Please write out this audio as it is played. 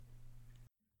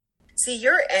See,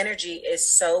 your energy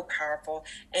is so powerful,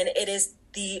 and it is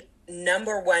the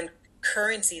number one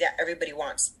currency that everybody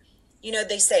wants. You know,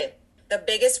 they say the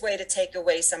biggest way to take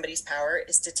away somebody's power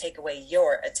is to take away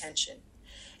your attention.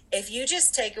 If you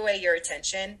just take away your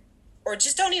attention, or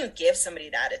just don't even give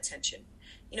somebody that attention,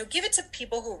 you know, give it to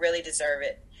people who really deserve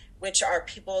it, which are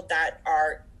people that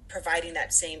are providing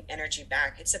that same energy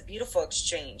back. It's a beautiful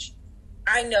exchange.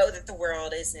 I know that the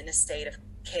world is in a state of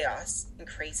chaos and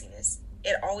craziness.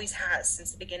 It always has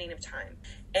since the beginning of time.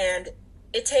 And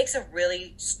it takes a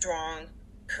really strong,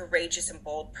 courageous, and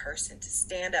bold person to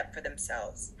stand up for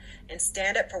themselves and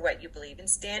stand up for what you believe and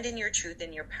stand in your truth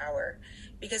and your power,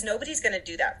 because nobody's going to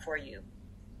do that for you.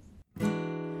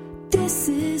 This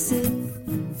is it.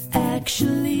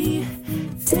 Actually,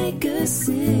 take a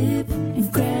sip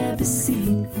and grab a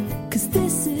seat, 'cause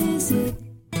this is it.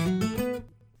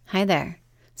 Hi there.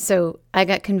 So I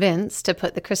got convinced to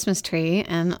put the Christmas tree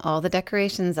and all the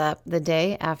decorations up the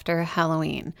day after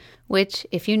Halloween, which,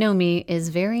 if you know me, is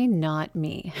very not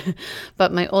me.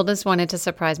 But my oldest wanted to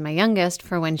surprise my youngest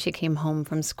for when she came home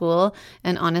from school,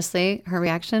 and honestly, her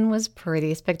reaction was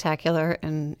pretty spectacular,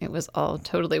 and it was all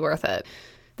totally worth it.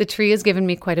 The tree has given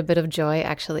me quite a bit of joy,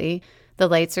 actually. The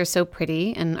lights are so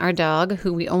pretty, and our dog,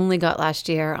 who we only got last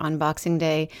year on Boxing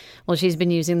Day, well, she's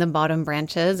been using the bottom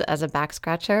branches as a back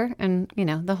scratcher, and,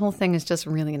 the whole thing is just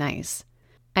really nice.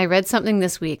 I read something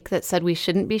this week that said we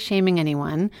shouldn't be shaming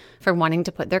anyone for wanting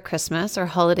to put their Christmas or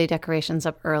holiday decorations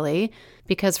up early,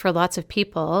 because for lots of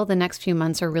people, the next few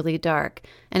months are really dark,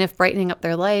 and if brightening up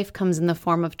their life comes in the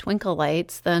form of twinkle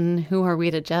lights, then who are we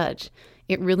to judge?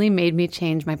 It really made me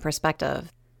change my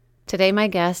perspective. Today, my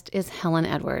guest is Helen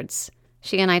Edwards.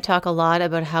 She and I talk a lot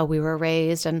about how we were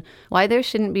raised and why there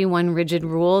shouldn't be one rigid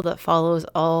rule that follows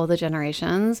all the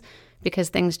generations, because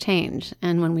things change,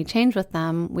 and when we change with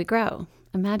them, we grow.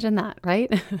 Imagine that,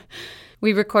 right?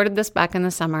 We recorded this back in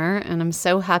the summer, and I'm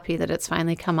so happy that it's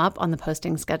finally come up on the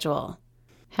posting schedule.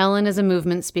 Helen is a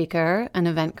movement speaker, an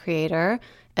event creator,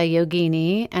 a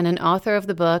yogini, and an author of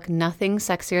the book Nothing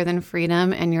Sexier Than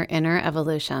Freedom and Your Inner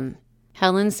Evolution.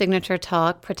 Helen's signature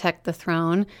talk, Protect the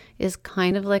Throne, is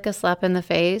kind of like a slap in the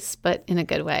face, but in a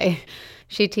good way.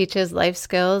 She teaches life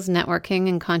skills, networking,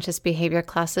 and conscious behavior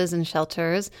classes in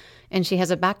shelters, and she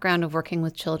has a background of working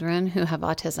with children who have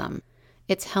autism.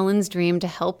 It's Helen's dream to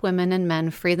help women and men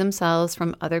free themselves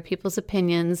from other people's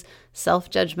opinions,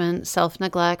 self-judgment,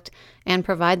 self-neglect, and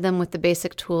provide them with the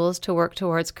basic tools to work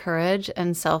towards courage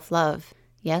and self-love.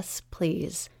 Yes,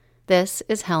 please. This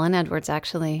is Helen Edwards,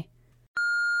 actually.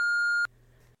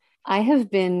 I have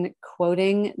been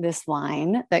quoting this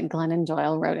line that Glennon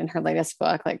Doyle wrote in her latest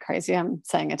book like crazy. I'm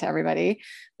saying it to everybody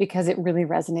because it really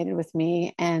resonated with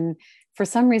me. And for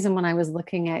some reason, when I was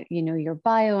looking at, your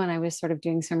bio and I was sort of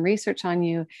doing some research on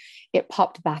you, it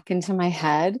popped back into my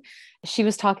head. She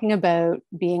was talking about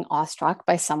being awestruck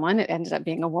by someone. It ended up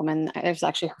being a woman. It was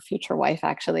actually her future wife,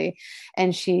 actually.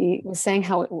 And she was saying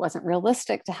how it wasn't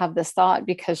realistic to have this thought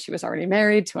because she was already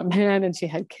married to a man and she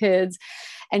had kids.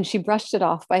 And she brushed it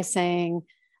off by saying,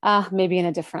 maybe in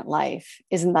a different life.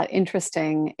 Isn't that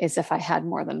interesting? As if I had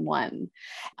more than one.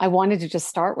 I wanted to just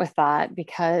start with that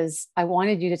because I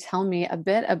wanted you to tell me a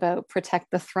bit about Protect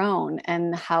the Throne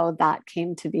and how that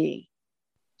came to be.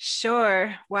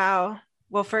 Sure. Wow.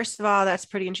 Well, first of all, that's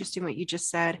pretty interesting what you just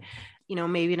said.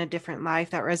 Maybe in a different life.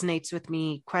 That resonates with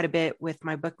me quite a bit with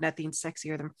my book, Nothing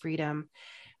Sexier Than Freedom,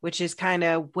 which is kind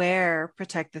of where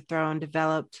Protect the Throne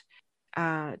developed.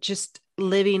 Just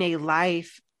living a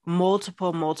life,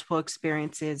 multiple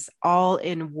experiences, all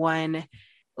in one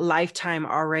lifetime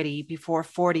already before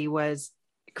 40 was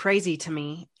crazy to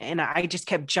me. And I just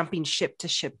kept jumping ship to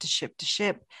ship to ship to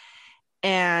ship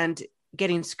and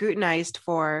getting scrutinized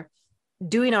for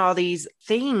doing all these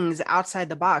things outside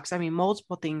the box. I mean,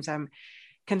 multiple things. I'm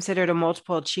considered a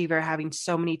multiple achiever, having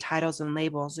so many titles and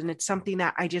labels. And it's something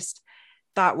that I just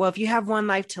thought, well, if you have one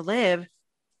life to live,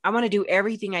 I want to do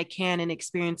everything I can and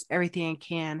experience everything I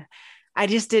can. I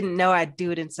just didn't know I'd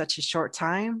do it in such a short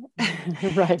time.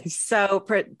 Right. So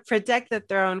Protect the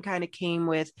Throne kind of came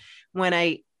with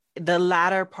the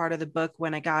latter part of the book,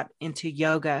 when I got into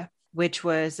yoga, which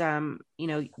was, the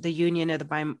union of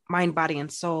the mind, body,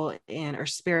 and soul or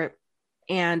spirit.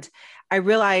 And I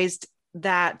realized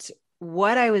that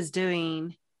what I was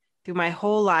doing through my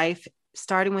whole life,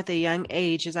 starting with a young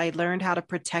age, is I learned how to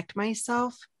protect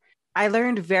myself. I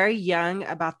learned very young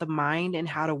about the mind and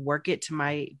how to work it to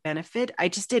my benefit. I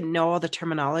just didn't know all the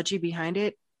terminology behind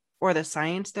it or the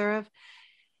science thereof.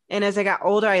 And as I got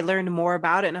older, I learned more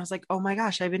about it. And I was like, oh my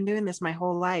gosh, I've been doing this my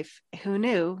whole life. Who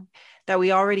knew that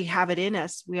we already have it in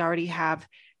us? We already have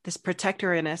this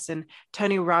protector in us. And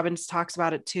Tony Robbins talks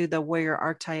about it too, the warrior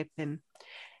archetype. And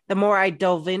the more I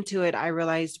dove into it, I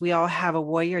realized we all have a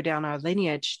warrior down our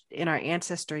lineage in our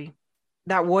ancestry.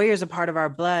 That warrior is a part of our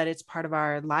blood. It's part of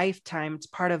our lifetime. It's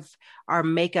part of our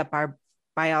makeup, our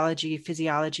biology,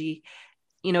 physiology.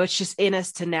 It's just in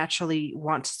us to naturally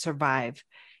want to survive.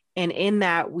 And in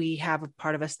that, we have a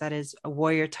part of us that is a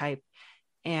warrior type.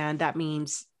 And that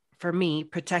means, for me,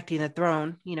 protecting the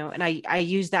throne, and I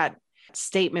use that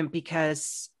statement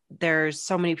because there's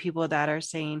so many people that are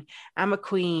saying, I'm a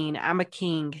queen, I'm a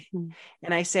king. Mm.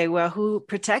 And I say, well, who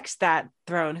protects that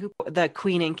throne? Who, the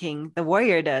queen and king? The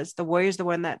warrior does. The warrior is the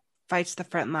one that fights the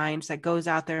front lines, that goes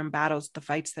out there and battles the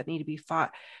fights that need to be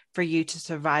fought for you to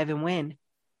survive and win.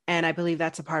 And I believe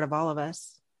that's a part of all of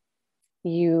us.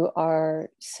 You are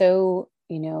so,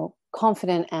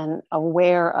 confident and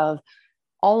aware of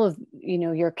all of,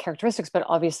 your characteristics, but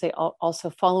obviously also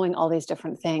following all these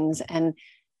different things. And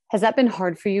has that been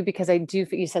hard for you? Because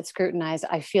you said scrutinize.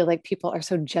 I feel like people are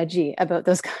so judgy about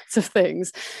those kinds of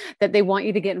things that they want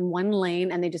you to get in one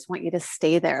lane and they just want you to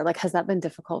stay there. Like, has that been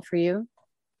difficult for you?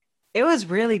 It was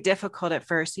really difficult at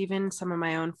first. Even some of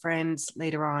my own friends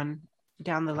later on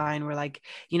down the line were like,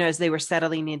 as they were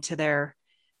settling into their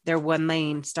one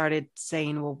lane, started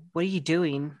saying, well, what are you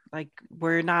doing? Like,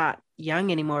 we're not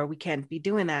young anymore. We can't be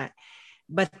doing that.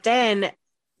 But then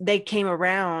they came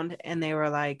around and they were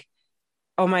like,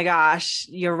 oh my gosh,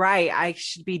 you're right. I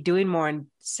should be doing more and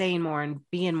saying more and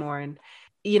being more. And,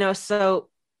 so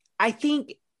I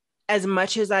think as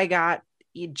much as I got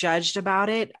judged about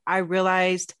it, I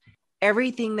realized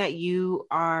everything that you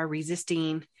are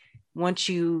resisting, once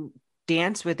you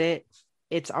dance with it,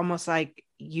 it's almost like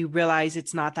you realize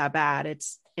it's not that bad.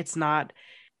 It's not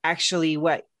actually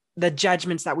what the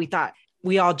judgments that we thought.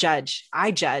 We all judge. I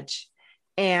judge.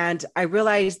 And I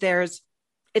realized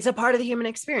it's a part of the human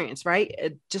experience,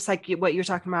 right? Just like what you're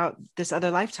talking about, this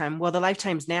other lifetime. Well, the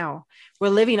lifetime's now. We're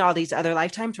living all these other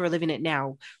lifetimes. We're living it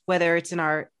now, whether it's in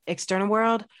our external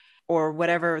world or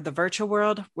whatever, the virtual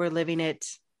world, we're living it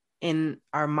in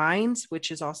our minds,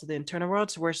 which is also the internal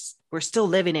world. So we're still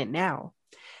living it now.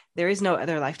 There is no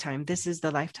other lifetime. This is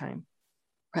the lifetime.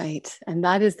 Right. And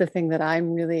that is the thing that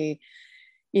I'm really,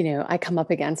 I come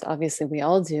up against. Obviously, we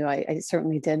all do. I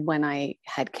certainly did when I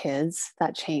had kids.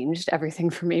 That changed everything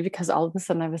for me, because all of a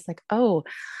sudden I was like, oh,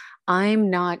 I'm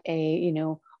not a,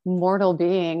 mortal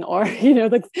being, or,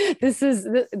 like this is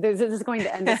going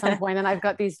to end at some point. And I've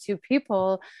got these two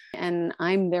people and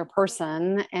I'm their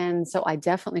person. And so I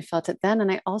definitely felt it then.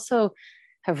 And I also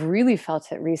have really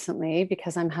felt it recently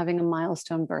because I'm having a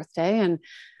milestone birthday, and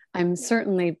I'm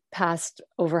certainly past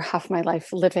over half my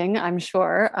life living, I'm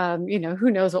sure. Who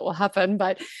knows what will happen,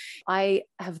 but I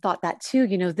have thought that too,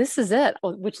 this is it,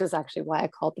 which is actually why I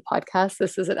called the podcast.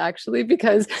 This is it actually,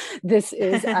 because this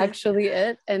is actually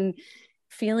it. And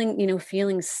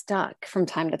feeling stuck from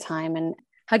time to time. And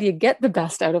how do you get the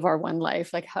best out of our one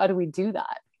life? Like, how do we do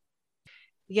that?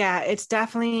 Yeah, it's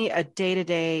definitely a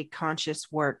day-to-day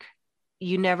conscious work.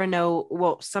 You never know.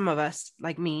 Well, some of us,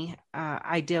 like me,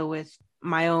 I deal with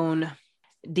my own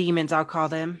demons, I'll call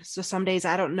them. So some days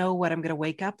I don't know what I'm going to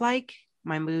wake up like.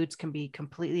 My moods can be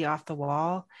completely off the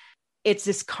wall. It's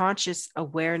this conscious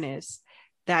awareness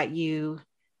that you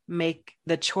make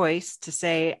the choice to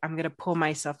say, I'm going to pull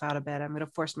myself out of bed. I'm going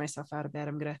to force myself out of bed.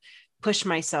 I'm going to push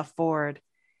myself forward.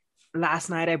 Last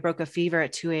night, I broke a fever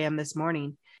at 2 a.m. this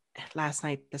morning.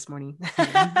 This morning.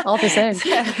 All the same.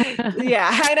 Yeah,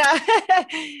 I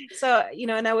know. So,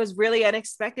 and that was really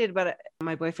unexpected, but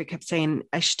my boyfriend kept saying,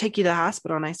 I should take you to the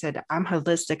hospital. And I said, I'm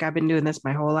holistic. I've been doing this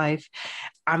my whole life.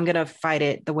 I'm going to fight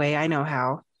it the way I know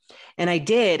how. And I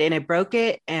did, and it broke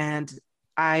it. And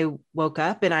I woke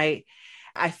up and I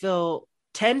feel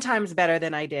 10 times better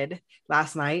than I did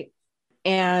last night.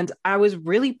 And I was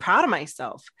really proud of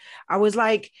myself. I was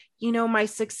like, my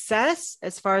success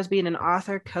as far as being an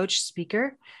author, coach,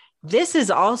 speaker, this is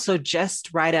also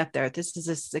just right up there. This is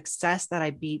a success that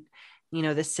I beat,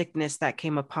 the sickness that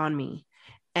came upon me.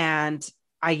 And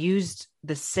I used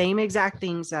the same exact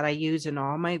things that I use in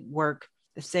all my work,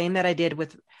 the same that I did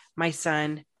with my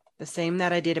son, the same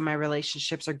that I did in my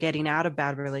relationships or getting out of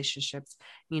bad relationships.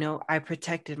 I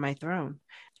protected my throne.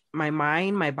 My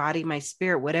mind, my body, my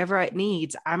spirit, whatever it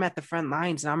needs, I'm at the front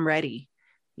lines and I'm ready.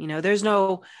 There's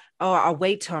no, oh, I'll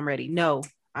wait till I'm ready. No,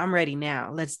 I'm ready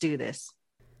now. Let's do this.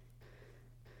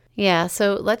 Yeah.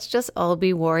 So let's just all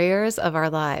be warriors of our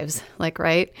lives.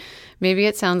 Right? Maybe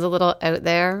it sounds a little out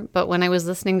there, but when I was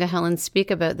listening to Helen speak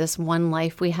about this one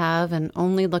life we have and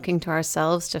only looking to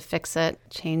ourselves to fix it,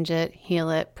 change it,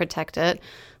 heal it, protect it,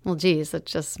 well, geez, it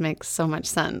just makes so much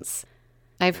sense.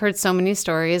 I've heard so many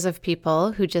stories of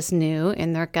people who just knew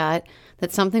in their gut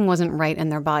that something wasn't right in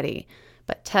their body,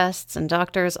 but tests and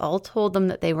doctors all told them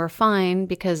that they were fine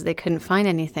because they couldn't find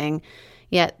anything.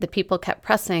 Yet the people kept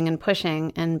pressing and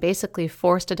pushing and basically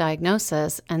forced a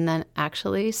diagnosis and then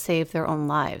actually saved their own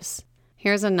lives.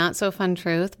 Here's a not so fun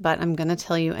truth, but I'm going to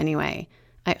tell you anyway.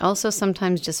 I also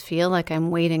sometimes just feel like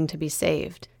I'm waiting to be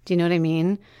saved. Do you know what I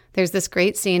mean? There's this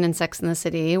great scene in Sex and the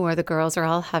City where the girls are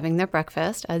all having their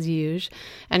breakfast, as usual,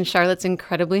 and Charlotte's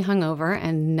incredibly hungover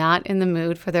and not in the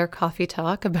mood for their coffee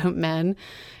talk about men.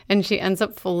 And she ends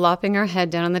up flopping her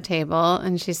head down on the table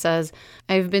and she says,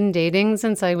 "I've been dating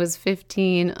since I was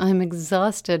 15. I'm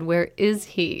exhausted. Where is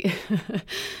he?"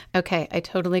 Okay, I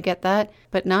totally get that,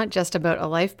 but not just about a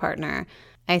life partner.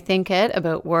 I think it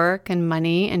about work and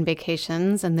money and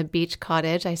vacations and the beach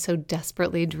cottage I so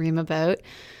desperately dream about.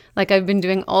 Like I've been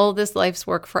doing all this life's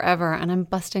work forever and I'm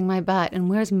busting my butt, and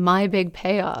where's my big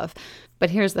payoff?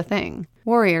 But here's the thing.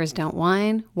 Warriors don't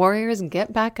whine. Warriors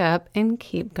get back up and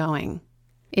keep going.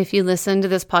 If you listen to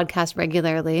this podcast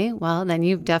regularly, well, then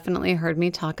you've definitely heard me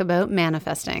talk about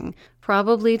manifesting,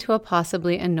 probably to a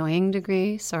possibly annoying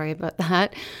degree. Sorry about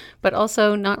that, but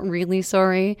also not really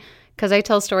sorry, because I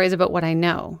tell stories about what I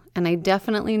know, and I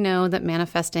definitely know that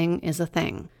manifesting is a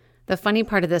thing. The funny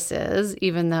part of this is,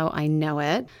 even though I know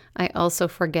it, I also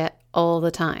forget all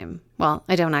the time. Well,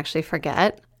 I don't actually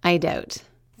forget. I doubt.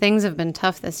 Things have been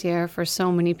tough this year for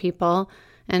so many people,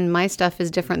 and my stuff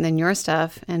is different than your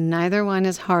stuff, and neither one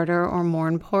is harder or more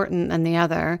important than the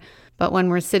other. But when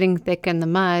we're sitting thick in the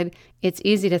mud, it's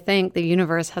easy to think the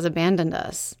universe has abandoned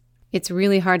us. It's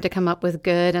really hard to come up with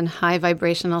good and high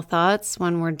vibrational thoughts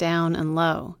when we're down and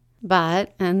low.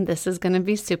 But, and this is going to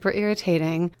be super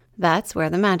irritating, that's where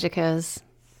the magic is.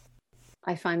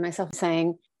 I find myself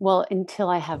saying, well, until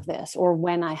I have this or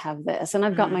when I have this, and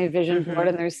I've got my vision board,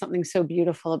 and there's something so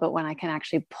beautiful about when I can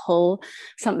actually pull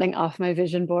something off my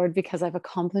vision board because I've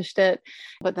accomplished it.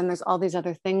 But then there's all these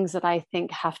other things that I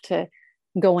think have to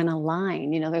go in a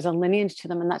line, there's a lineage to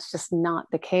them, and that's just not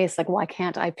the case. Like, why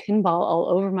can't I pinball all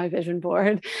over my vision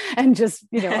board and just,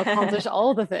 accomplish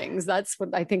all the things? That's what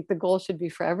I think the goal should be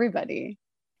for everybody.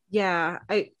 Yeah,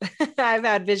 I've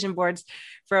had vision boards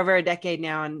for over a decade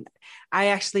now, and I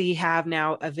actually have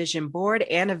now a vision board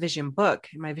and a vision book.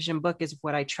 My vision book is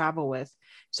what I travel with,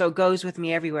 so it goes with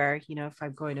me everywhere. If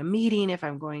I'm going to a meeting, if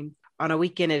I'm going on a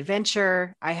weekend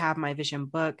adventure, I have my vision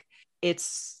book.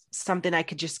 It's something I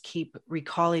could just keep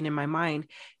recalling in my mind,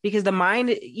 because the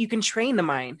mind, you can train the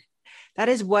mind. That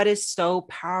is what is so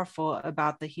powerful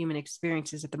about the human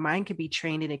experience, is that the mind can be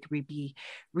trained and it can be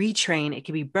retrained. It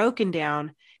can be broken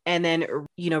down and then,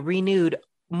 renewed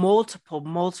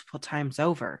multiple times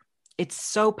over. It's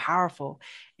so powerful.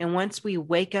 And once we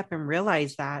wake up and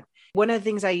realize that, one of the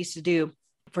things I used to do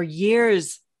for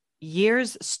years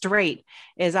straight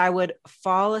is I would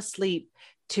fall asleep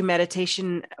to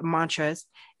meditation mantras,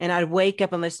 and I'd wake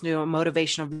up and listen to a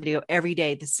motivational video every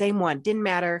day, the same one. Didn't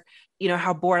matter,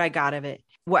 how bored I got of it.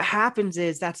 What happens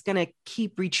is that's going to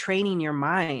keep retraining your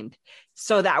mind.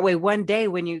 So that way, one day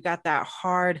when you got that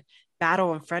hard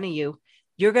battle in front of you,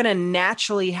 you're going to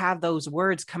naturally have those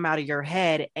words come out of your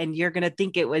head, and you're going to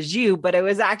think it was you, but it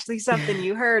was actually something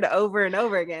you heard over and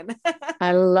over again.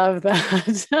 I love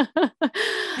that.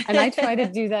 And I try to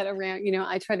do that around,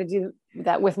 I try to do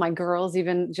that with my girls,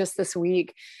 even just this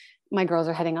week. My girls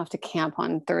are heading off to camp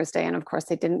on Thursday. And of course,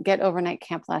 they didn't get overnight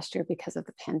camp last year because of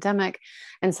the pandemic.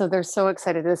 And so they're so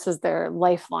excited. This is their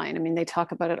lifeline. I mean, they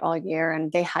talk about it all year,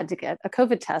 and they had to get a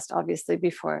COVID test, obviously,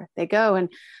 before they go.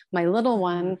 And my little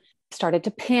one started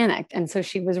to panic. And so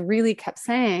she really kept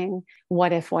saying,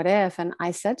 what if? And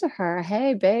I said to her,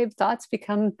 hey, babe, thoughts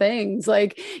become things.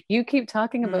 Like, you keep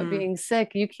talking about being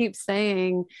sick. You keep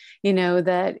saying,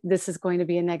 that this is going to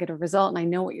be a negative result. And I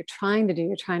know what you're trying to do.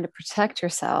 You're trying to protect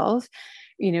yourself,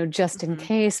 just in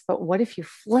case. But what if you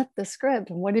flip the script?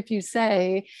 And what if you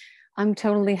say, I'm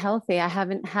totally healthy. I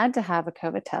haven't had to have a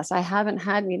COVID test. I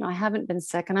haven't been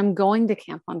sick, and I'm going to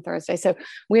camp on Thursday. So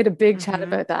we had a big chat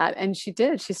about that. And she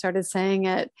started saying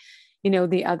it,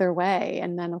 the other way.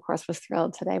 And then of course was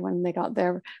thrilled today when they got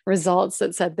their results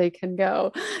that said they can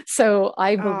go. So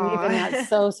I believe in that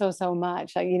so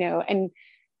much, and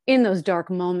in those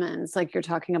dark moments, like you're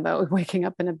talking about, waking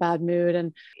up in a bad mood.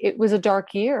 And it was a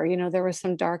dark year, there were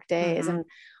some dark days. And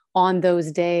on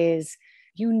those days,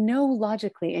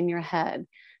 logically in your head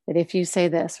that if you say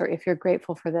this, or if you're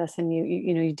grateful for this, and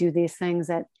you do these things,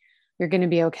 that you're going to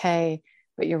be okay.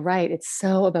 But you're right. It's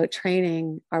so about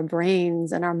training our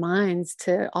brains and our minds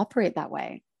to operate that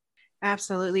way.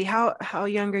 Absolutely. How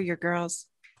young are your girls?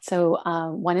 So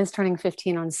one is turning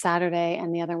 15 on Saturday,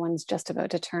 and the other one's just about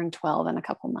to turn 12 in a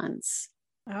couple months.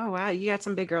 Oh, wow. You got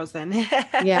some big girls then.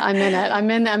 Yeah, I'm in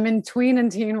it. I'm in tween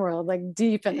and teen world, like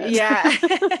deep in it. Yeah.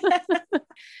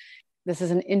 This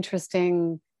is an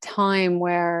interesting time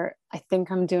where I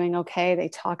think I'm doing okay. They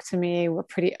talk to me. We're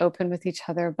pretty open with each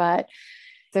other, but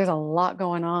there's a lot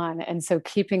going on. And so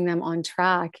keeping them on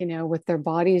track, with their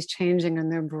bodies changing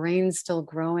and their brains still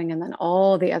growing, and then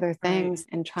all the other Right. things,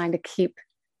 and trying to keep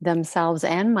themselves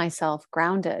and myself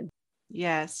grounded.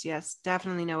 Yes, yes,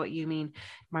 definitely know what you mean.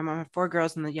 My mom had four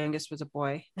girls and the youngest was a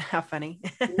boy. How funny.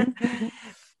 Mhm.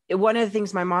 One of the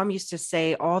things my mom used to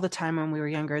say all the time when we were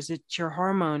younger is it's your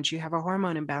hormones. You have a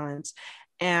hormone imbalance.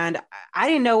 And I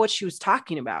didn't know what she was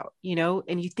talking about,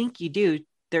 and you think you do.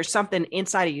 There's something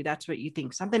inside of you. That's what you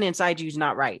think. Something inside you is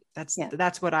not right. Yeah.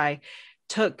 That's what I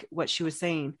took what she was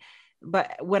saying.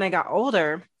 But when I got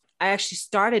older, I actually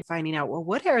started finding out, well,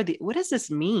 what does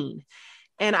this mean?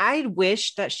 And I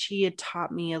wish that she had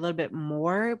taught me a little bit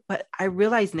more, but I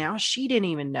realize now she didn't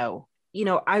even know.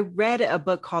 I read a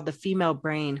book called The Female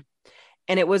Brain,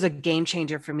 and it was a game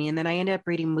changer for me. And then I ended up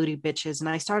reading Moody Bitches, and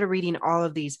I started reading all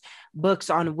of these books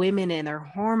on women and their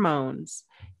hormones,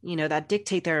 that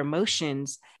dictate their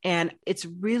emotions. And it's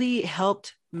really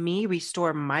helped me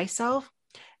restore myself,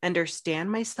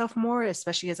 understand myself more,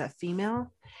 especially as a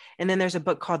female. And then there's a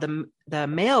book called The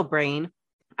Male Brain.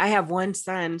 I have one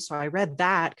son, so I read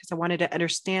that because I wanted to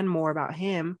understand more about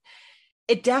him.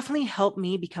 It definitely helped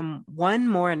me become, one,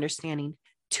 more understanding,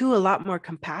 two, a lot more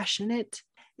compassionate,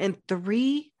 and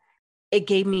three, it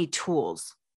gave me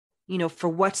tools, for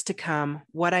what's to come,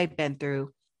 what I've been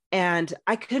through. And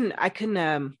I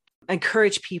couldn't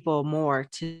encourage people more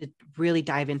to really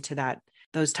dive into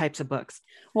those types of books.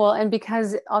 Well, and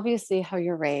because obviously how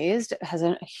you're raised has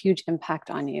a huge impact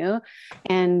on you.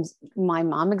 And my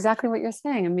mom, exactly what you're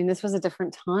saying. I mean, this was a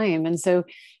different time. And so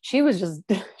she was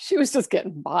just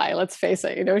getting by, let's face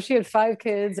it. She had 5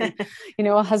 kids and,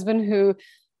 a husband who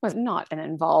was not an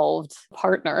involved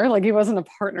partner. Like, he wasn't a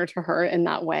partner to her in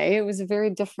that way. It was a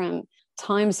very different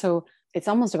time. So it's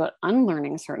almost about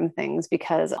unlearning certain things,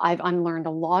 because I've unlearned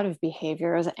a lot of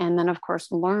behaviors, and then of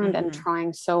course learned and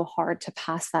trying so hard to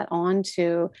pass that on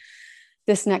to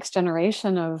this next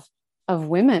generation of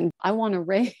women. I want to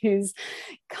raise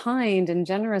kind and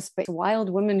generous, but wild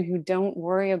women who don't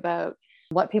worry about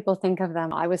what people think of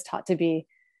them. I was taught to be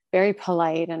very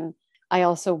polite, and I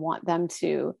also want them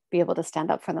to be able to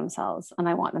stand up for themselves, and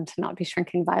I want them to not be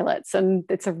shrinking violets. And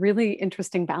it's a really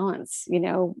interesting balance,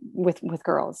 with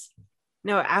girls.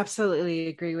 No, absolutely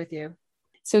agree with you.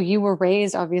 So you were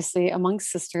raised obviously amongst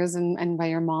sisters and by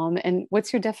your mom. And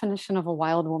what's your definition of a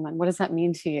wild woman? What does that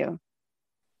mean to you?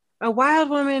 A wild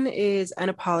woman is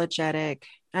unapologetic.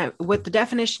 What the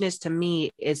definition is to me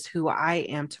is who I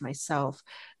am to myself.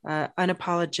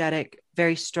 Unapologetic,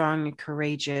 very strong and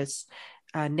courageous,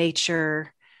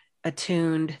 nature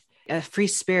attuned, a free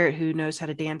spirit who knows how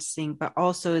to dance, sing, but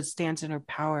also stands in her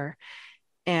power.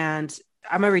 And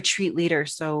I'm a retreat leader.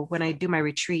 So when I do my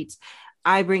retreats,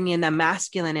 I bring in the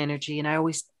masculine energy, and I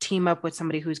always team up with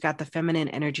somebody who's got the feminine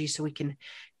energy so we can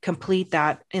complete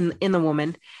that in the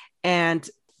woman. And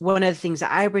one of the things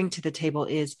that I bring to the table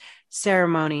is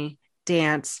ceremony,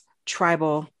 dance,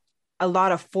 tribal, a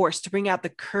lot of force to bring out the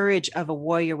courage of a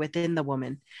warrior within the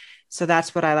woman. So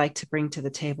that's what I like to bring to the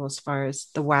table as far as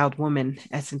the wild woman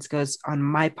essence goes on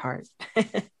my part.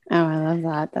 Oh, I love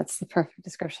that. That's the perfect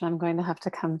description. I'm going to have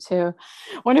to come to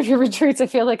one of your retreats. I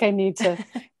feel like I need to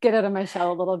get out of my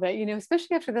shell a little bit,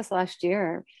 especially after this last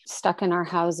year, stuck in our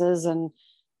houses, and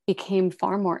became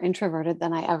far more introverted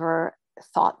than I ever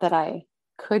thought that I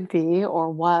could be or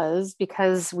was,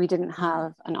 because we didn't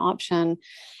have an option.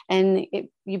 And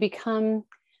you become,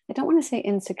 I don't want to say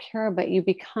insecure, but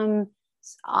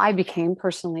I became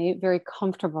personally very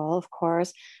comfortable, of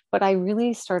course, but I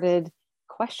really started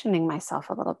questioning myself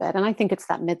a little bit. And I think it's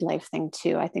that midlife thing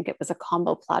too. I think it was a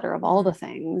combo platter of all the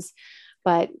things,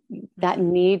 but that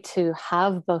need to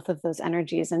have both of those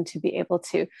energies, and to be able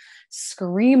to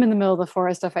scream in the middle of the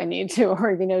forest if I need to,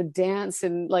 or, dance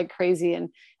and like crazy, and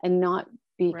not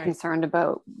be concerned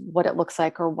about what it looks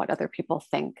like or what other people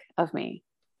think of me.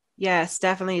 Yes,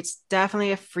 definitely. It's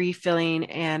definitely a free feeling.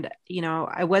 And,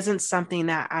 I wasn't something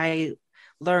that I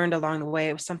learned along the way.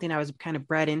 It was something I was kind of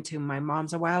bred into. My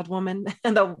mom's a wild woman,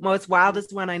 and the most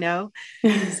wildest one I know.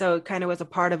 So it kind of was a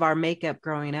part of our makeup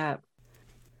growing up.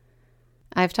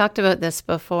 I've talked about this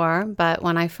before, but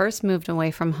when I first moved away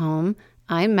from home,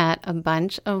 I met a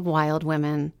bunch of wild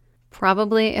women.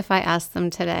 Probably if I asked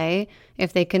them today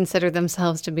if they considered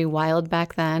themselves to be wild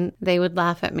back then, they would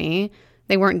laugh at me.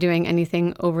 They weren't doing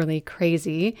anything overly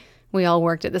crazy. We all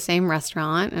worked at the same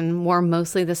restaurant and wore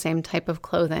mostly the same type of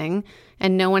clothing,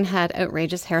 and no one had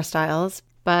outrageous hairstyles.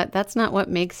 But that's not what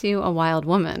makes you a wild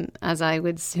woman, as I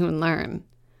would soon learn.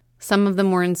 Some of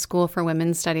them were in school for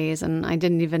women's studies, and I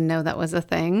didn't even know that was a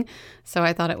thing, so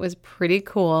I thought it was pretty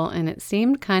cool, and it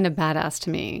seemed kind of badass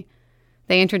to me.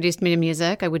 They introduced me to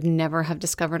music I would never have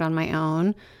discovered on my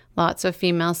own. Lots of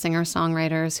female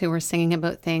singer-songwriters who were singing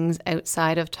about things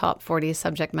outside of top 40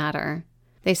 subject matter.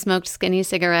 They smoked skinny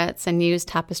cigarettes and used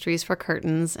tapestries for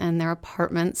curtains, and their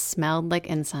apartments smelled like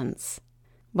incense.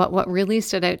 But what really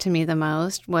stood out to me the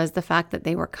most was the fact that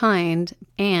they were kind,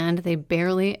 and they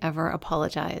barely ever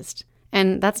apologized.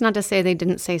 And that's not to say they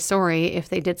didn't say sorry if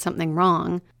they did something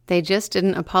wrong. They just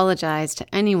didn't apologize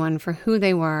to anyone for who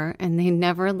they were, and they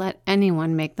never let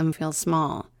anyone make them feel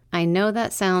small. I know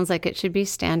that sounds like it should be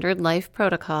standard life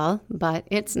protocol, but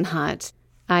it's not.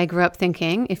 I grew up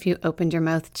thinking if you opened your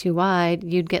mouth too wide,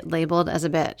 you'd get labeled as a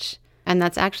bitch. And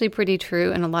that's actually pretty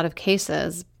true in a lot of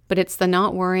cases, but it's the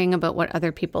not worrying about what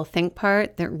other people think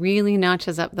part that really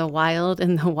notches up the wild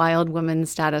in the wild woman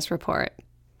status report.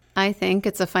 I think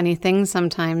it's a funny thing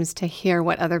sometimes to hear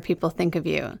what other people think of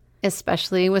you,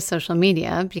 especially with social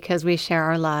media, because we share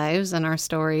our lives and our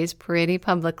stories pretty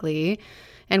publicly,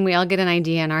 and we all get an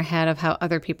idea in our head of how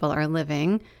other people are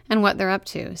living and what they're up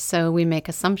to, so we make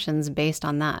assumptions based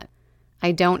on that.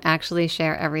 I don't actually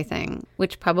share everything,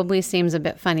 which probably seems a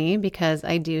bit funny because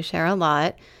I do share a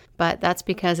lot, but that's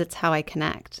because it's how I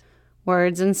connect.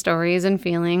 Words and stories and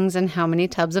feelings and how many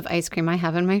tubs of ice cream I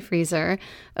have in my freezer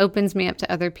opens me up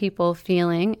to other people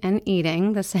feeling and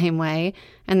eating the same way,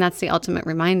 and that's the ultimate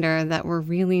reminder that we're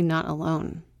really not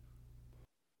alone.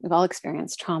 We've all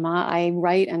experienced trauma. I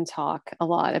write and talk a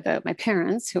lot about my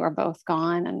parents who are both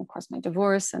gone, and of course my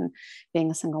divorce and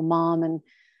being a single mom. And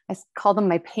I call them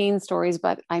my pain stories,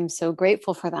 but I'm so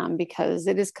grateful for them because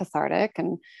it is cathartic.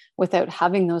 And without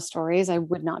having those stories, I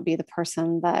would not be the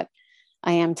person that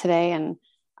I am today. And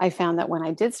I found that when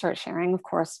I did start sharing, of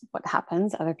course, what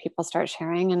happens, other people start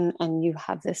sharing and you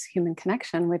have this human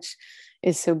connection, which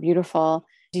is so beautiful.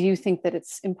 Do you think that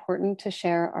it's important to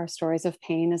share our stories of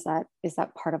pain? Is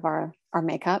that part of our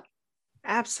makeup?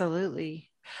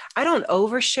 Absolutely. I don't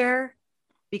overshare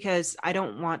because I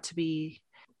don't want to be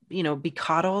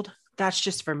coddled. That's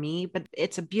just for me, but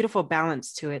it's a beautiful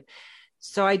balance to it.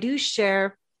 So I do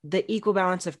share the equal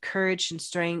balance of courage and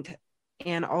strength,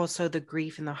 and also the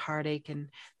grief and the heartache and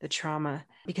the trauma,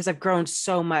 because I've grown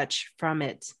so much from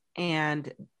it.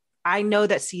 And I know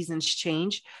that seasons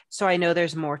change, so I know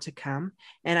there's more to come.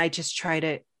 And I just try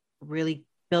to really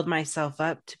build myself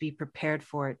up to be prepared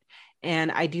for it.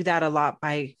 And I do that a lot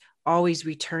by always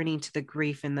returning to the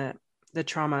grief and the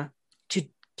trauma to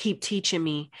keep teaching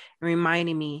me and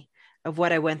reminding me of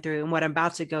what I went through and what I'm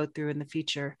about to go through in the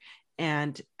future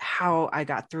and how I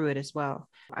got through it as well.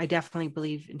 I definitely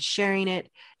believe in sharing it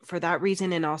for that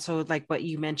reason. And also like what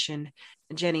you mentioned,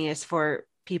 Jenny, is for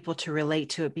people to relate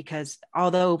to it, because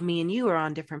although me and you are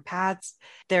on different paths,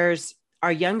 there's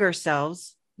our younger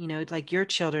selves, like your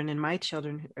children and my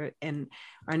children and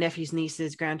our nephews,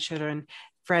 nieces, grandchildren,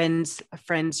 friends,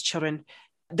 children.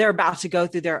 They're about to go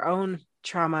through their own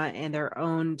trauma and their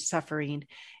own suffering,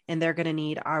 and they're going to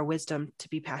need our wisdom to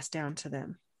be passed down to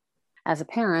them. As a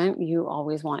parent, you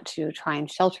always want to try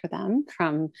and shelter them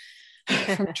from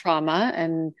trauma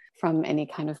and from any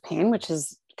kind of pain, which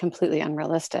is completely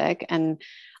unrealistic. And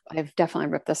I've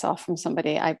definitely ripped this off from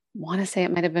somebody. I want to say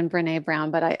it might have been Brene Brown,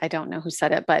 but I don't know who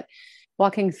said it. But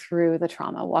walking through the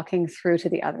trauma, walking through to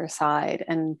the other side,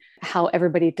 and how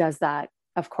everybody does that,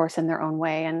 of course, in their own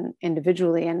way and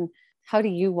individually. And how do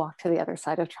you walk to the other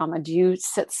side of trauma? Do you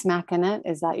sit smack in it?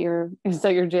 Is that your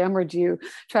jam, or do you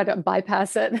try to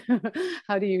bypass it?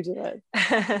 How do you do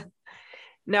it?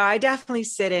 No, I definitely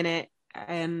sit in it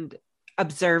and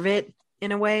observe it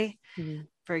in a way. Mm-hmm.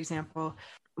 For example,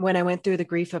 when I went through the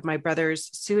grief of my brother's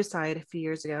suicide a few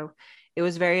years ago, it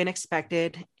was very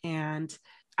unexpected. And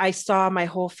I saw my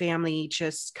whole family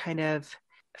just kind of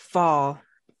fall.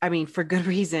 I mean, for good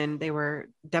reason. They were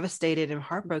devastated and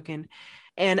heartbroken.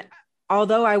 And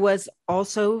although I was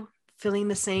also feeling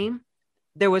the same,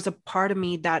 there was a part of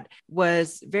me that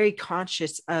was very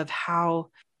conscious of how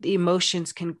the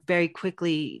emotions can very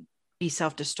quickly be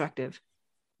self-destructive.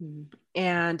 Mm-hmm.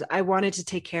 And I wanted to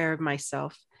take care of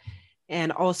myself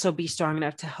and also be strong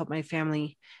enough to help my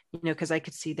family, because I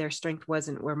could see their strength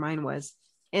wasn't where mine was.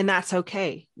 And that's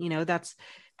okay.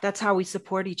 That's how we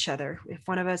support each other. If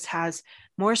one of us has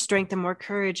more strength and more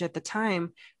courage at the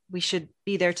time, we should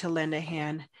be there to lend a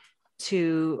hand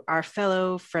to our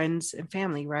fellow friends and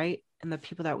family, right? And the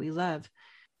people that we love.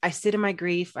 I sit in my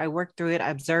grief. I work through it. I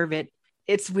observe it.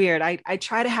 It's weird. I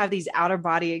try to have these outer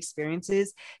body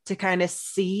experiences to kind of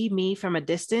see me from a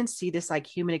distance, see this like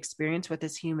human experience, what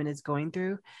this human is going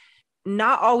through.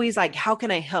 not always like, how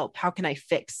can I help? How can I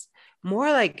fix?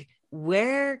 More like,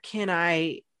 where can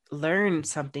I learn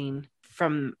something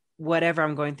from whatever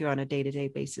I'm going through on a day-to-day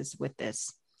basis with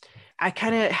this? I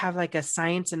kind of have like a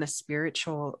science and a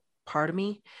spiritual part of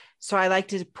me. So I like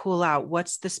to pull out,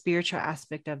 what's the spiritual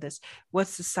aspect of this?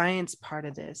 What's the science part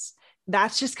of this?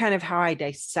 That's just kind of how I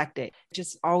dissect it.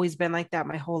 Just always been like that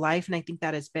my whole life. And I think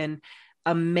that has been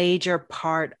a major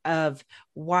part of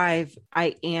why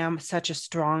I am such a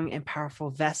strong and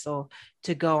powerful vessel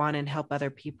to go on and help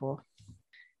other people.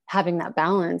 Having that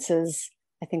balance is,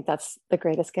 I think that's the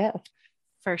greatest gift.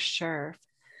 For sure.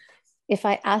 If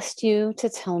I asked you to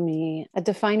tell me a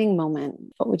defining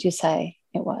moment, what would you say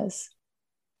it was?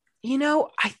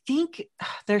 I think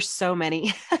there's so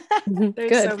many. There's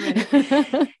Good. so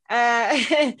many.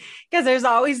 Because there's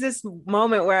always this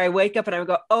moment where I wake up and I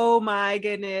go, oh my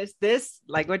goodness, this,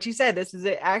 like what you said, this is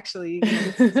it. Actually,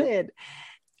 this is it.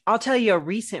 I'll tell you a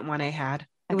recent one I had.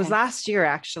 It was last year,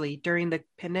 actually, during the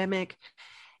pandemic.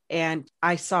 And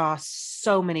I saw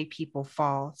so many people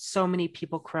fall, so many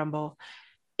people crumble.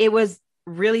 It was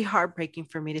really heartbreaking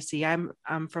for me to see. I'm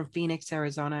from Phoenix,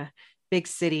 Arizona, big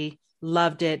city,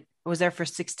 loved it. I was there for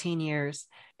 16 years.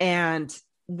 And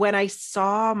when I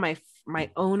saw my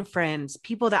own friends,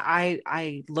 people that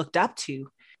I looked up to,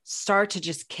 start to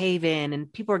just cave in,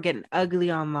 and people are getting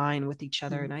ugly online with each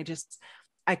other. And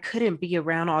I couldn't be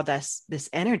around all this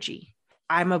energy.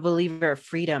 I'm a believer of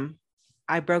freedom.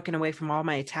 I've broken away from all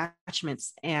my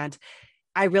attachments, and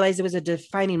I realized it was a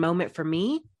defining moment for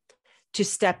me to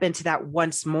step into that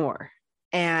once more.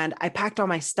 And I packed all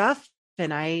my stuff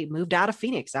and I moved out of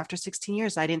Phoenix after 16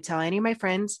 years. I didn't tell any of my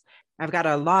friends. I've got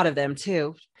a lot of them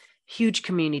too, huge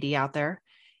community out there.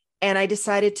 And I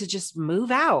decided to just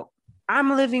move out.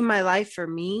 I'm living my life for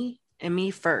me and me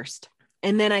first.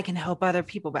 And then I can help other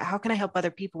people. But how can I help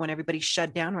other people when everybody's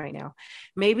shut down right now?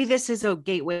 Maybe this is a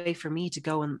gateway for me to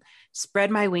go and spread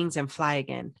my wings and fly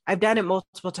again. I've done it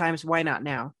multiple times. Why not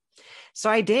now? So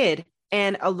I did.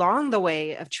 And along the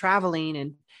way of traveling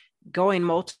and going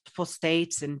multiple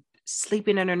states and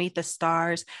sleeping underneath the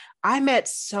stars, I met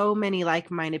so many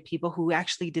like-minded people who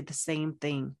actually did the same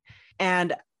thing.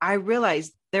 And I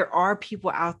realized there are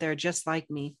people out there just like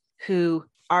me who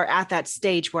are at that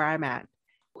stage where I'm at.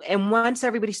 And once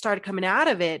everybody started coming out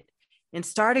of it and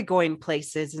started going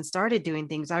places and started doing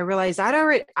things, I realized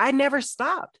I never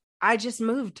stopped. I just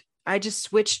moved. I just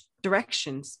switched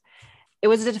directions. It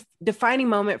was a defining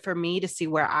moment for me to see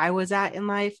where I was at in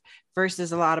life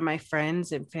versus a lot of my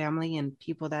friends and family and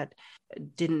people that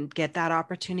didn't get that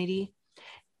opportunity.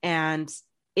 And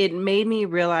it made me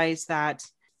realize that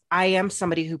I am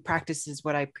somebody who practices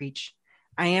what I preach.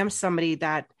 I am somebody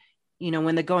that,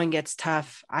 when the going gets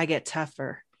tough, I get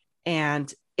tougher.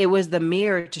 And it was the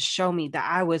mirror to show me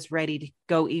that I was ready to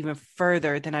go even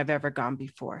further than I've ever gone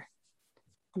before.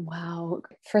 Wow.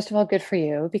 First of all, good for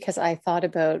you, because I thought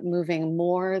about moving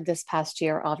more this past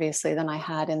year, obviously, than I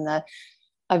had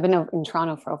I've been in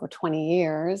Toronto for over 20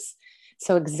 years.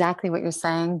 So exactly what you're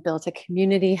saying, built a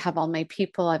community, have all my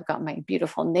people. I've got my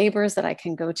beautiful neighbors that I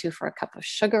can go to for a cup of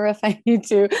sugar if I need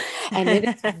to. And it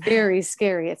is very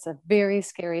scary. It's a very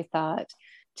scary thought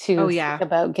to think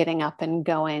about getting up and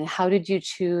going. How did you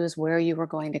choose where you were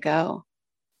going to go?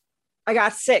 I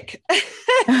got sick.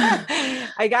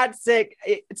 I got sick.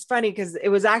 It's funny because it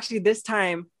was actually this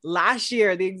time last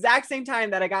year, the exact same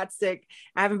time that I got sick.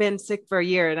 I haven't been sick for a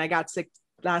year and I got sick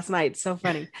last night. So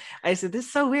funny. I said, this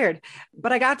is so weird,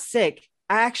 but I got sick.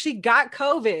 I actually got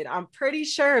COVID. I'm pretty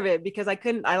sure of it because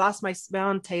I lost my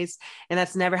smell and taste, and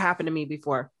that's never happened to me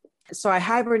before. So I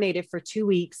hibernated for 2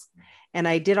 weeks and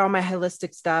I did all my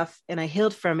holistic stuff and I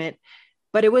healed from it.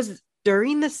 But it was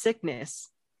during the sickness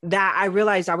that I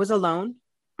realized I was alone.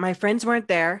 My friends weren't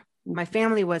there. My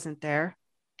family wasn't there.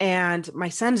 And my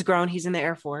son's grown. He's in the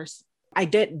Air Force. I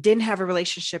didn't have a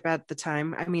relationship at the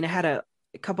time. I mean, I had a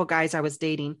couple guys I was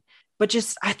dating, but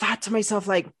just, I thought to myself,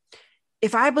 like,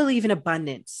 if I believe in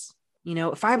abundance,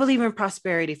 if I believe in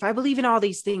prosperity, if I believe in all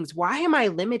these things, why am I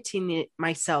limiting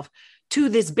myself to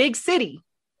this big city?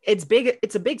 It's big.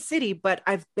 It's a big city, but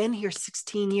I've been here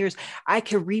 16 years. I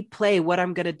could replay what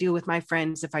I'm going to do with my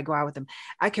friends if I go out with them.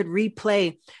 I could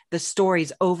replay the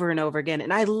stories over and over again.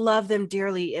 And I love them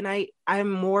dearly. And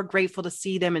I'm more grateful to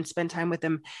see them and spend time with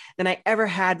them than I ever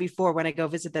had before when I go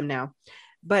visit them now.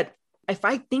 But if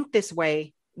I think this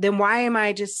way, then why am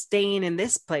I just staying in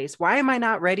this place? Why am I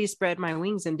not ready to spread my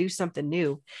wings and do something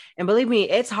new? And believe me,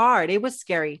 it's hard. It was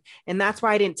scary. And that's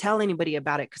why I didn't tell anybody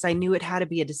about it, because I knew it had to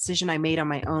be a decision I made on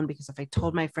my own, because if I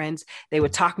told my friends, they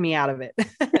would talk me out of it.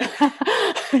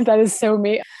 That is so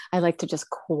me. I like to just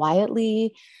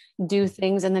quietly do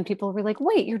things. And then people were like,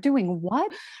 wait, you're doing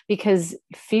what? Because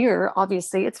fear,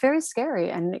 obviously, it's very scary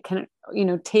and it can,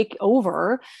 take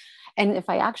over. And if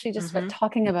I actually just start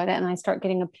talking about it and I start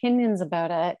getting opinions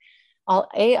about it, I'll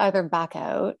either back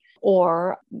out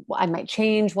or I might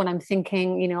change what I'm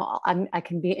thinking. I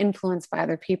can be influenced by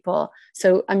other people.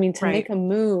 So, I mean, to Right. make a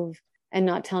move and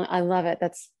not telling, I love it.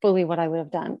 That's fully what I would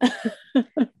have done.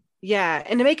 Yeah.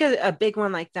 And to make a big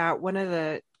one like that, one of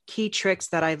the key tricks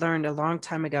that I learned a long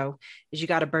time ago is you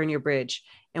got to burn your bridge.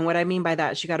 And what I mean by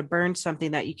that is you got to burn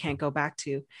something that you can't go back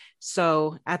to.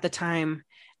 So at the time,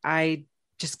 I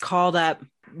just called up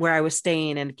where I was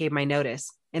staying and gave my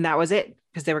notice. And that was it,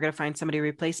 because they were going to find somebody to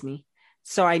replace me.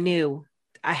 So I knew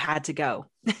I had to go.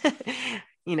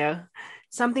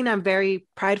 Something I'm very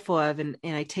prideful of and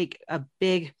I take a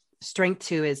big strength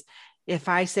to is if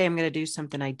I say I'm going to do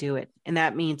something, I do it. And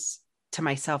that means to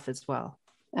myself as well.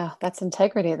 Oh, that's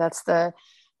integrity. That's the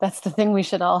thing we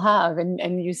should all have.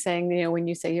 And you saying, when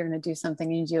you say you're going to do something,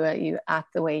 you do it, you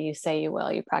act the way you say you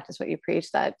will, you practice what you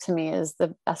preach. That to me is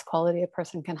the best quality a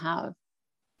person can have.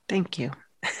 Thank you.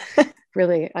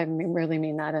 Really, really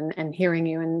mean that. And hearing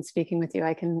you and speaking with you,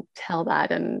 I can tell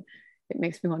that. And it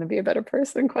makes me want to be a better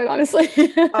person, quite honestly.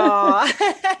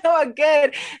 Oh,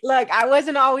 good. Look, I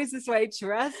wasn't always this way.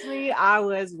 Trust me. I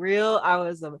was real.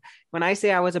 When I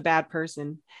say I was a bad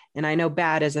person, and I know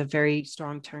bad is a very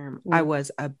strong term, I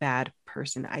was a bad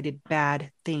person. I did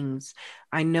bad things.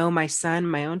 I know my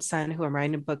own son, who I'm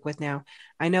writing a book with now,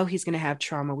 I know he's going to have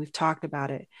trauma. We've talked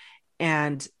about it.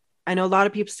 And I know a lot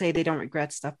of people say they don't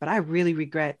regret stuff, but I really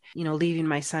regret, leaving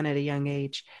my son at a young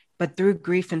age. But through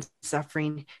grief and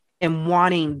suffering and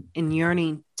wanting and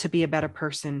yearning to be a better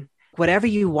person, whatever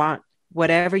you want,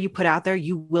 whatever you put out there,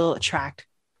 you will attract.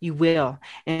 You will.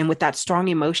 And with that strong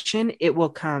emotion, it will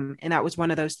come. And that was one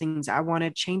of those things. I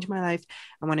wanted to change my life.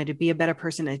 I wanted to be a better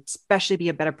person, especially be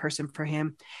a better person for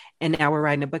him. And now we're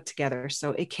writing a book together.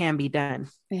 So it can be done.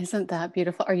 Isn't that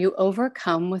beautiful? Are you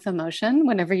overcome with emotion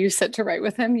whenever you sit to write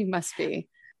with him? You must be.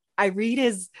 I read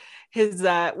his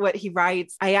what he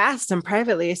writes. I asked him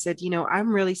privately, I said,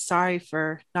 I'm really sorry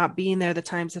for not being there the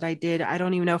times that I did. I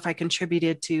don't even know if I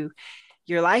contributed to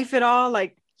your life at all.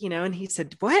 And he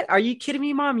said, what? Are you kidding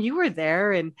me, Mom? You were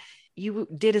there and you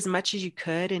did as much as you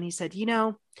could. And he said,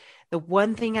 the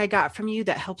one thing I got from you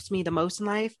that helps me the most in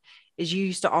life is you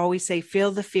used to always say,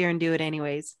 feel the fear and do it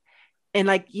anyways. And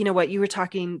what you were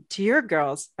talking to your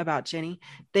girls about, Jenny,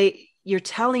 you're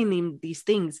telling them these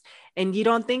things and you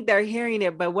don't think they're hearing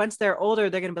it. But once they're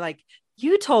older, they're going to be like,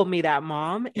 you told me that,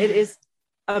 Mom. It is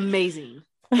amazing.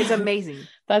 It's amazing.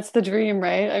 That's the dream,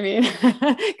 right? I mean,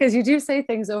 because you do say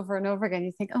things over and over again.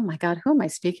 You think, oh my God, who am I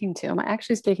speaking to? Am I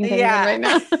actually speaking to anyone right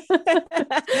now?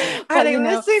 Are they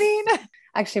listening?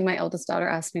 Actually, my eldest daughter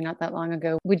asked me not that long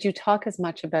ago, would you talk as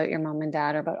much about your mom and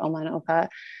dad or about Oma and Opa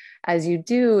as you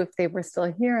do if they were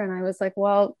still here? And I was like,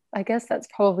 well, I guess that's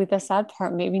probably the sad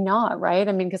part. Maybe not, right?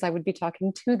 I mean, because I would be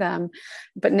talking to them,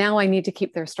 but now I need to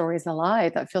keep their stories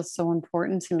alive. That feels so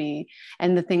important to me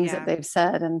and the things that they've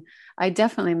said. And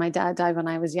my dad died when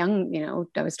I was young,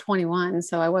 I was 21.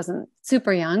 So I wasn't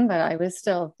super young, but I was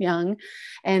still young.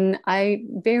 And I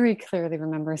very clearly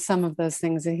remember some of those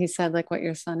things that he said, like what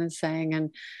your son is saying.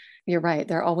 And you're right.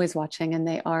 They're always watching and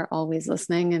they are always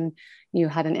listening. And you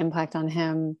had an impact on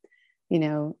him,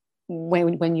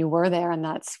 when you were there, and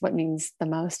that's what means the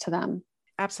most to them.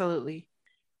 Absolutely.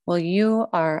 Well, you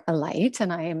are a light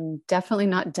and I am definitely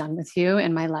not done with you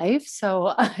in my life. So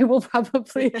I will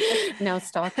probably now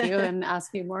stalk you and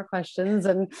ask you more questions.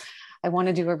 And I want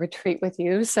to do a retreat with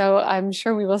you. So I'm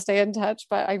sure we will stay in touch,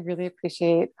 but I really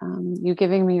appreciate you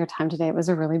giving me your time today. It was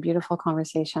a really beautiful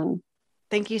conversation.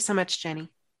 Thank you so much, Jenny.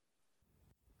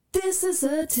 This is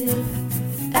a tip,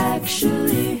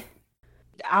 actually.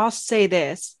 I'll say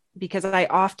this because I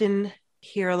often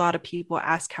hear a lot of people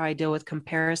ask how I deal with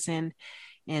comparison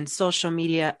and social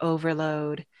media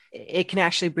overload. It can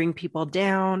actually bring people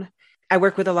down. I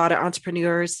work with a lot of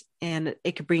entrepreneurs and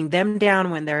it could bring them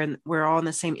down when we're all in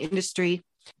the same industry.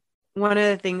 One of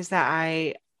the things that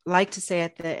I like to say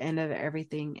at the end of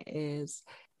everything is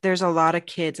there's a lot of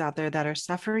kids out there that are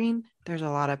suffering. There's a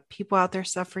lot of people out there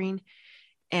suffering.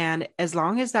 And as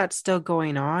long as that's still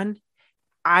going on,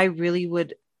 I really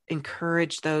would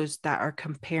encourage those that are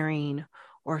comparing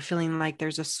or feeling like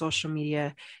there's a social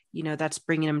media, that's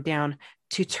bringing them down,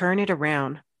 to turn it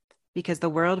around, because the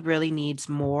world really needs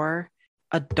more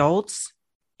adults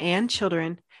and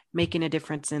children making a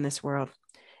difference in this world.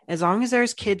 As long as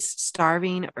there's kids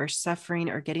starving or suffering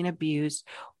or getting abused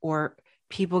or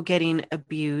people getting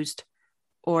abused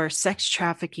or sex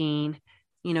trafficking,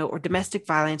 or domestic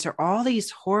violence or all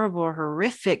these horrible,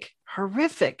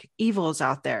 horrific evils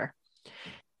out there,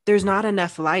 there's not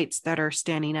enough lights that are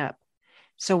standing up.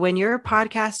 So when you're a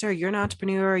podcaster, you're an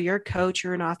entrepreneur, you're a coach,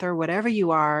 you're an author, whatever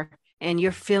you are, and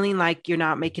you're feeling like you're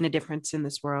not making a difference in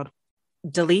this world,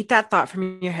 delete that thought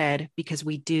from your head, because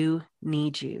we do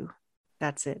need you.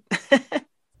 That's it.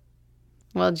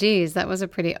 Well, geez, that was a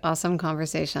pretty awesome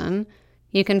conversation.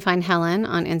 You can find Helen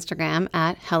on Instagram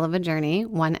at Hell of a Journey,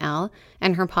 1L,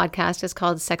 and her podcast is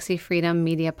called Sexy Freedom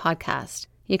Media Podcast.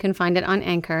 You can find it on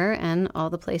Anchor and all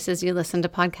the places you listen to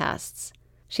podcasts.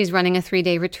 She's running a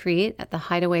 3-day retreat at the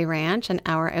Hideaway Ranch, an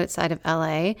hour outside of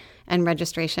LA, and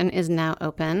registration is now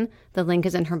open. The link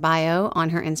is in her bio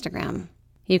on her Instagram.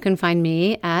 You can find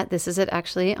me at This Is It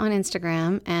Actually on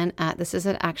Instagram and at This Is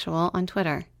It Actual on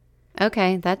Twitter.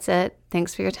 Okay, that's it.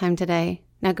 Thanks for your time today.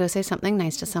 Now go say something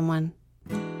nice to someone.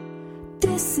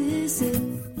 This is it.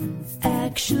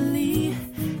 Actually,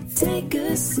 take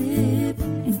a sip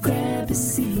and grab a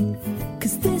seat.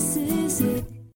 'Cause this is